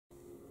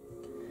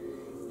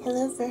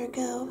Hello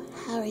Virgo,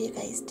 how are you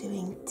guys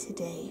doing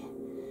today?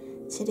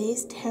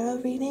 Today's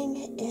tarot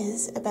reading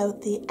is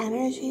about the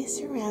energy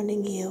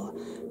surrounding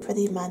you for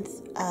the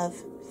month of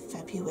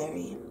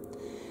February.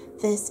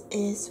 This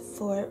is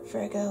for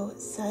Virgo,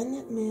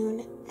 Sun,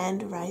 Moon,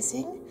 and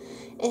Rising.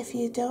 If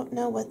you don't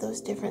know what those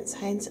different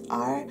signs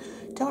are,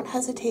 don't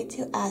hesitate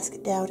to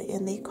ask down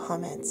in the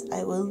comments.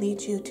 I will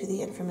lead you to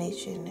the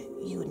information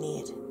you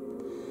need.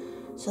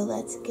 So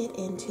let's get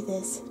into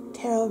this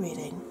tarot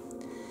reading.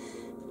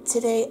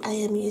 Today I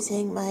am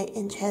using my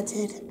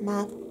Enchanted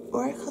Map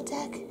Oracle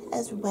deck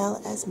as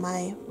well as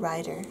my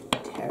Rider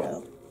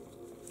Tarot.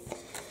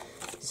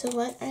 So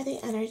what are the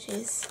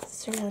energies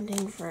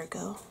surrounding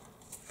Virgo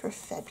for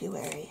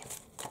February?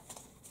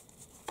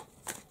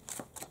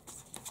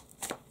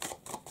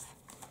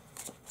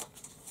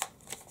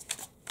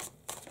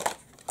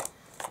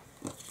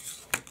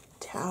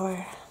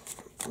 Tower.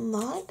 A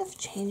lot of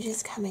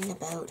changes coming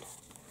about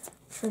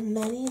for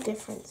many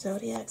different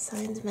zodiac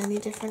signs, many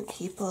different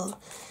people,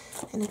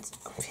 and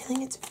I'm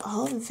feeling it's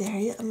all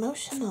very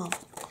emotional.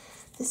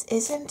 This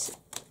isn't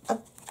a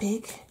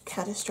big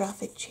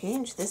catastrophic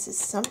change. This is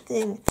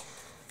something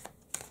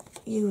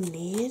you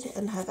need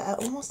and have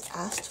almost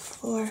asked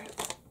for.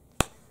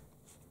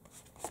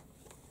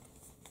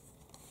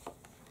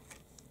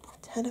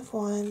 10 of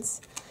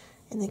Wands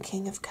and the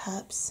King of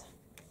Cups.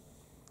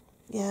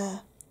 Yeah.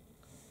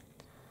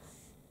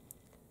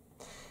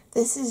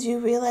 This is you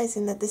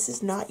realizing that this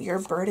is not your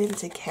burden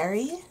to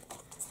carry.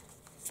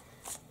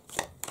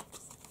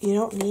 You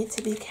don't need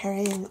to be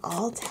carrying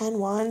all 10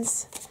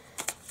 wands.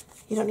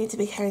 You don't need to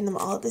be carrying them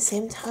all at the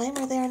same time,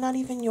 or they are not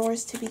even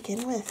yours to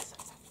begin with.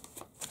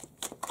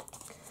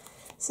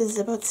 This is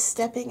about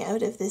stepping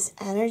out of this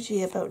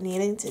energy, about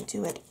needing to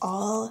do it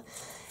all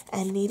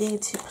and needing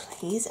to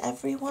please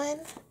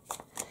everyone,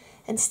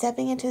 and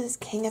stepping into this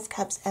King of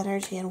Cups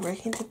energy and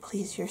working to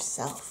please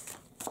yourself.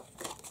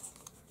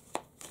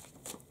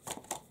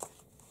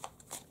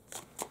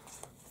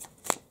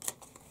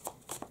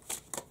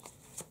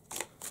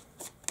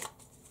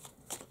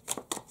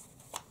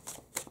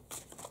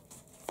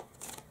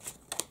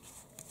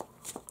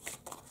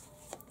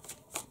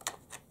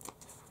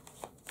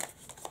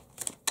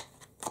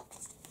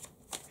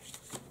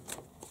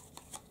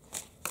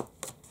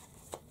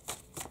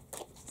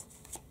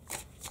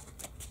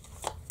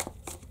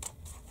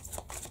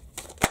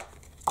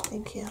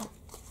 Thank you.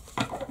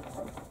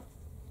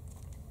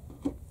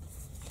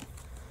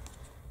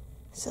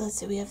 So let's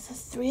see, we have the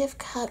 3 of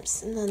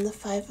Cups and then the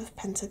 5 of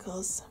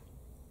Pentacles.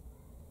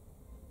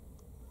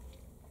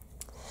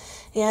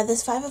 Yeah,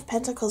 this 5 of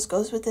Pentacles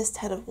goes with this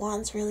 10 of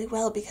Wands really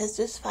well, because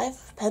this 5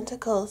 of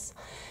Pentacles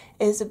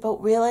is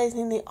about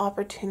realizing the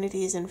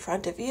opportunities in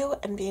front of you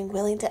and being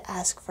willing to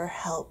ask for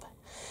help.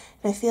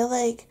 And I feel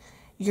like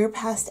your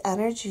past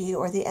energy,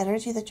 or the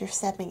energy that you're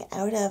stepping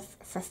out of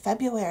for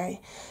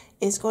February,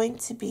 is going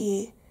to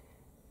be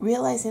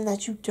realizing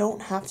that you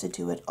don't have to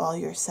do it all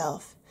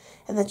yourself,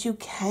 and that you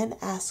can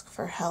ask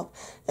for help,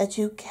 that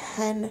you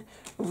can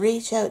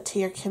reach out to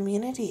your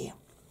community.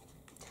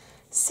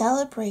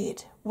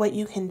 Celebrate what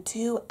you can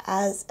do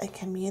as a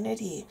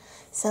community.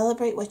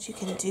 Celebrate what you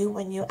can do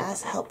when you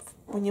ask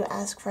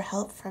for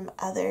help from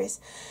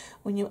others,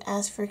 when you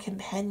ask for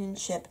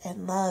companionship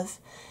and love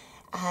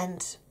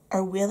and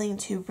are willing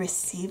to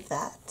receive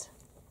that.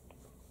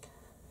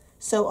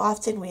 So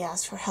often we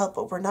ask for help,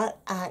 but we're not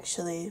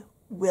actually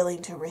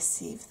willing to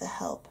receive the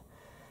help.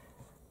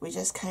 We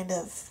just kind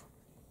of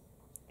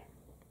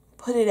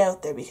put it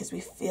out there because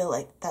we feel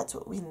like that's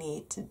what we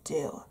need to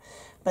do.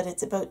 But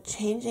it's about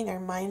changing our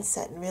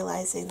mindset and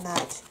realizing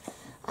that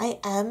I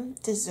am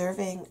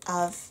deserving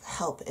of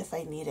help if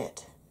I need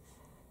it.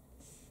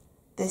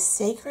 This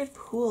sacred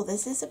pool,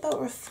 this is about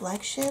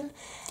reflection,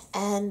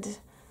 and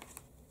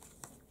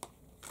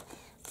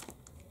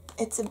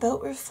it's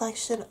about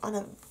reflection on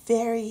a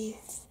very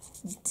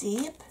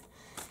deep,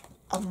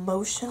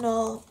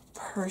 emotional,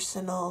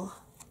 personal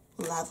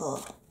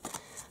level.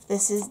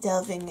 This is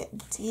delving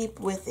deep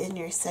within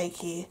your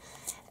psyche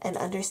and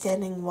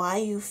understanding why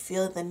you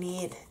feel the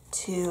need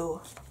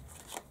to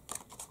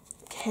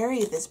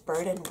carry this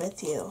burden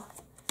with you.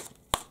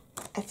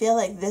 I feel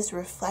like this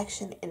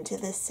reflection into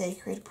this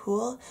sacred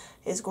pool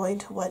is going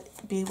to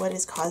be what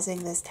is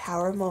causing this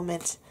tower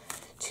moment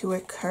to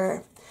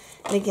occur.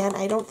 And again,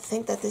 I don't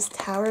think that this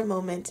tower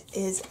moment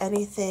is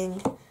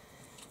anything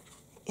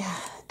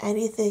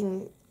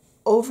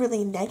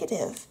overly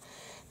negative.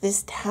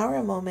 This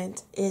tower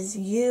moment is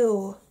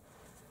you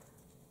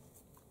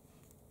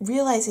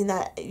realizing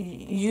that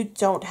you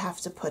don't have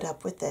to put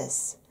up with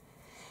this.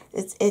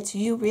 It's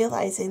you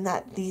realizing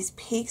that these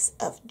peaks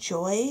of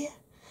joy,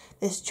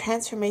 this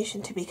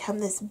transformation to become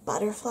this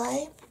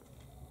butterfly,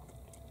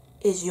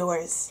 is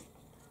yours.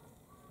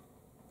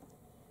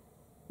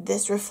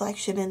 This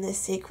reflection in this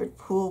sacred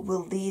pool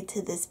will lead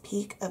to this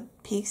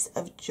peaks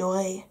of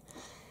joy.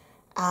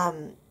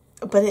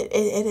 But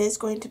it is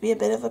going to be a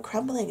bit of a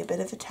crumbling, a bit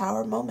of a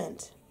tower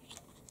moment.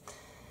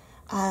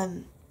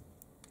 And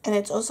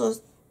it's also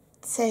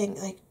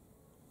saying, like,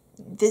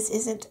 this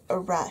isn't a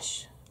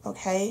rush,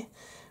 okay?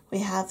 We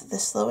have the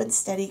slow and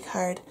steady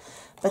card,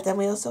 but then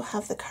we also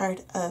have the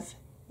card of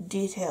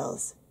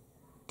details.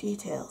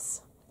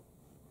 Details.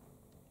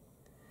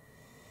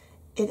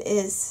 It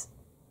is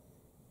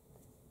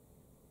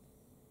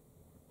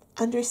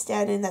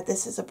understanding that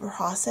this is a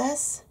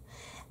process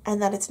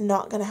and that it's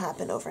not going to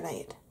happen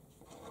overnight.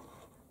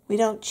 We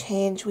don't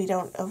change, we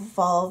don't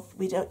evolve,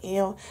 we don't,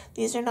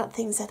 these are not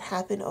things that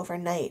happen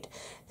overnight.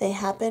 They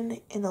happen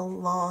in the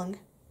long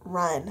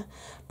run.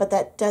 But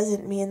that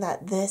doesn't mean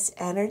that this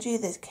energy,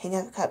 this King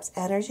of Cups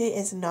energy,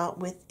 is not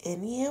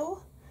within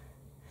you.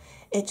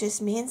 It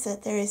just means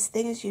that there is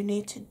things you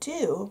need to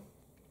do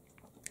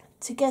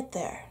to get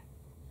there.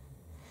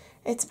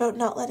 It's about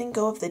not letting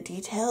go of the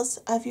details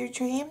of your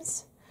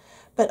dreams,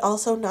 but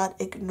also not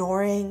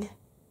ignoring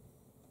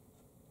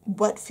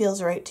what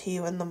feels right to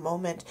you in the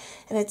moment.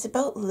 And it's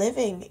about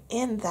living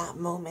in that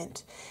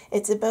moment.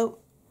 It's about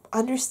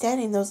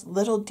understanding those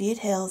little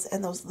details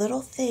and those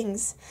little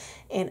things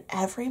in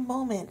every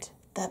moment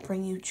that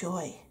bring you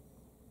joy.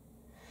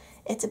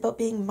 It's about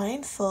being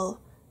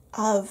mindful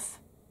of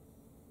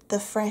the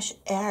fresh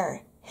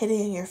air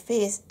hitting your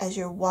face as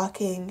you're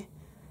walking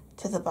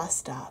to the bus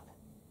stop.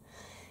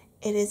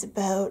 It is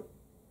about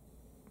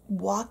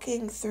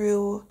walking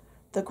through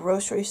the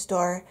grocery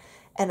store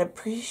and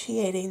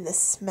appreciating the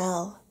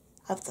smell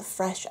of the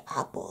fresh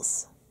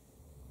apples.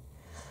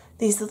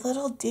 These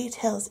little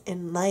details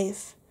in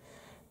life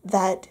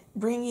that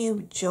bring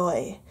you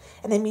joy.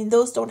 And I mean,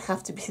 those don't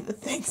have to be the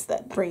things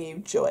that bring you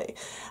joy.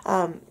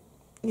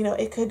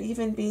 It could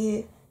even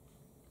be,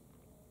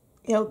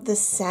 the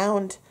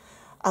sound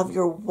of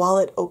your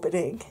wallet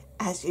opening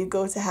as you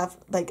go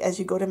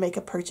to make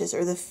a purchase,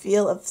 or the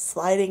feel of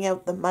sliding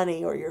out the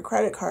money or your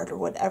credit card or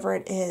whatever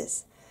it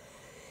is.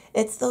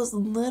 It's those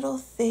little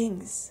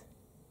things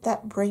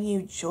that bring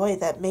you joy,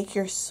 that make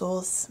your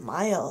soul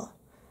smile.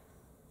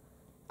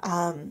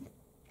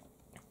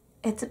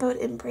 It's about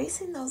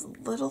embracing those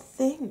little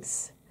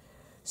things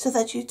so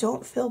that you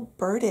don't feel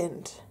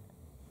burdened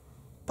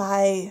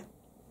by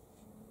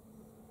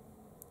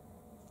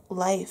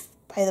life,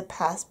 by the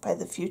past, by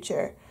the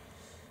future.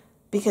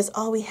 Because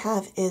all we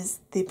have is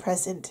the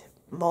present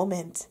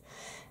moment.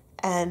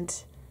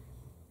 And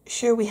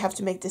sure, we have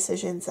to make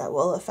decisions that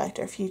will affect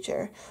our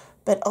future.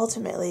 But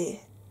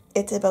ultimately,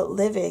 it's about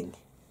living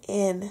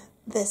in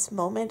this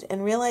moment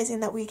and realizing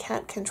that we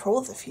can't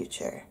control the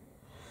future.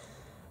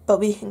 But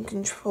we can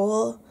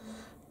control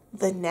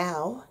the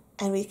now,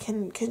 and we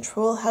can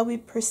control how we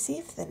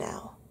perceive the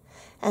now.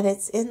 And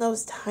it's in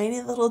those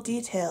tiny little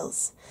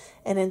details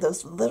and in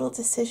those little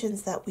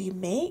decisions that we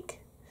make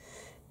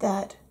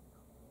that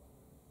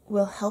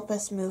will help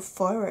us move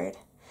forward.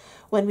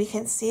 When we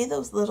can see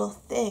those little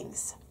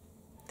things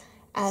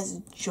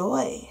as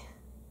joy,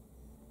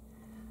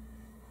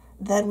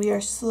 then we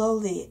are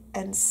slowly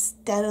and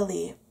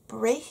steadily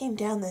breaking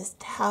down this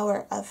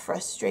tower of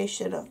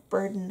frustration, of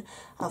burden,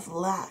 of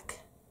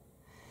lack,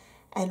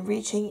 and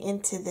reaching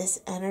into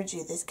this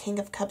energy, this King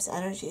of Cups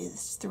energy,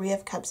 this Three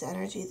of Cups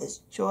energy, this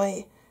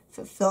joy,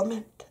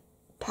 fulfillment,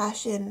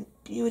 passion,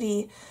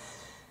 beauty,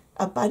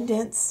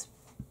 abundance.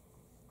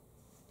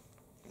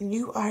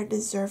 You are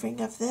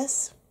deserving of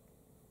this,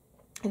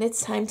 and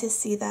it's time to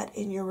see that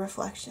in your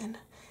reflection.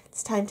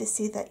 It's time to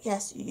see that,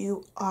 yes,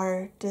 you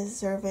are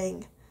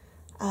deserving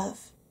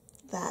of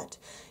that.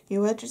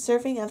 You are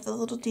deserving of the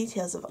little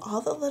details, of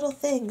all the little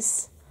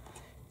things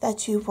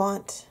that you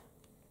want.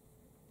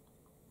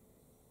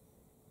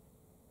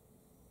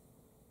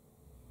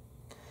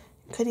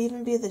 It could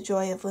even be the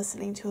joy of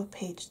listening to a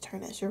page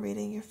turn as you're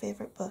reading your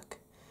favorite book,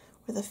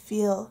 or the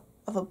feel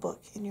of a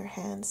book in your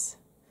hands.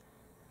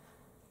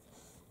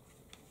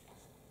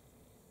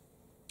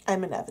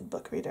 I'm an avid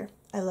book reader.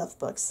 I love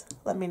books.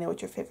 Let me know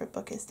what your favorite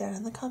book is down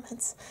in the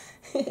comments.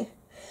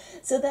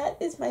 So that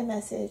is my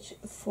message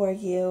for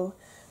you,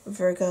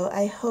 Virgo.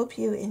 I hope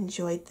you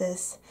enjoyed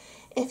this.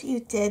 If you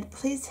did,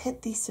 please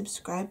hit the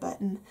subscribe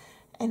button,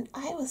 and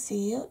I will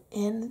see you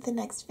in the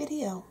next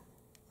video.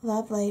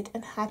 Love, light,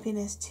 and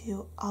happiness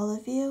to all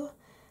of you.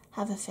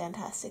 Have a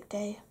fantastic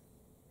day.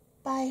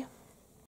 Bye.